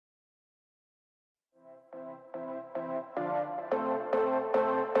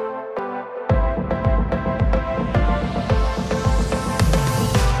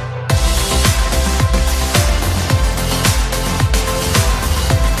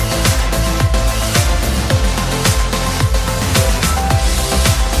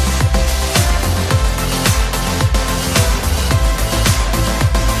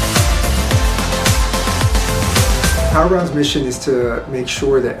Howard Brown's mission is to make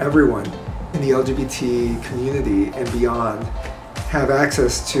sure that everyone in the LGBT community and beyond have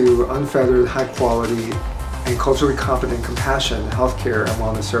access to unfettered, high quality, and culturally competent compassion, healthcare, and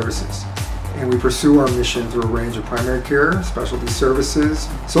wellness services. And we pursue our mission through a range of primary care, specialty services,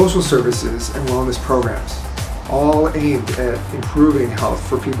 social services, and wellness programs, all aimed at improving health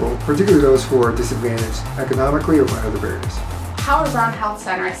for people, particularly those who are disadvantaged economically or by other barriers. Howard Brown Health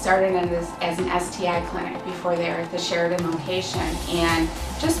Center, I started as an STI clinic before they were at the Sheridan location, and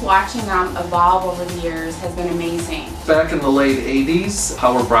just watching them evolve over the years has been amazing. Back in the late 80s,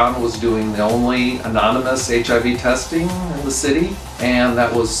 Howard Brown was doing the only anonymous HIV testing in the city, and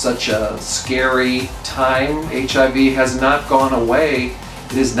that was such a scary time. HIV has not gone away.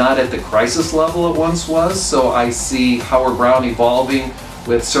 It is not at the crisis level it once was, so I see Howard Brown evolving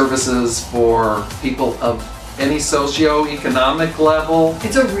with services for people of any socio-economic level.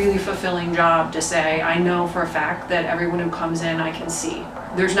 It's a really fulfilling job to say, I know for a fact that everyone who comes in I can see.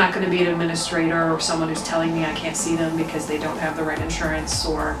 There's not going to be an administrator or someone who's telling me I can't see them because they don't have the right insurance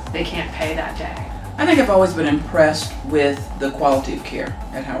or they can't pay that day. I think I've always been impressed with the quality of care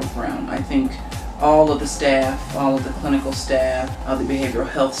at Howard Brown. I think all of the staff, all of the clinical staff, the behavioral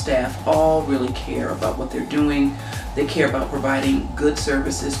health staff, all really care about what they're doing. They care about providing good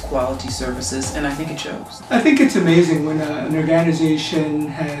services, quality services, and I think it shows. I think it's amazing when an organization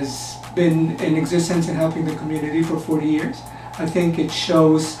has been in existence and helping the community for 40 years. I think it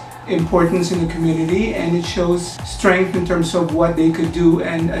shows importance in the community, and it shows strength in terms of what they could do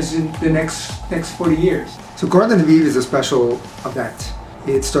and as in the next 40 years. So Garden de Vive is a special event.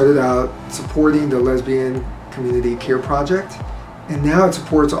 It started out supporting the Lesbian Community Care Project, and now it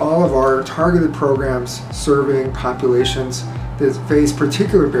supports all of our targeted programs serving populations that face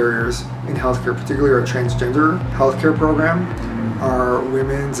particular barriers in healthcare, particularly our transgender healthcare program, our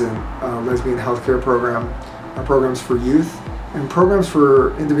women's and lesbian healthcare program, our programs for youth, and programs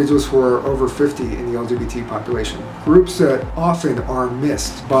for individuals who are over 50 in the LGBT population. Groups that often are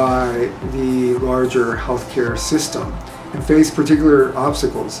missed by the larger healthcare system and face particular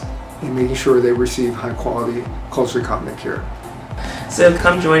obstacles in making sure they receive high quality, culturally competent care. So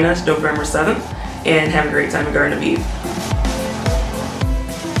come join us November 7th and have a great time at Garden de Vive.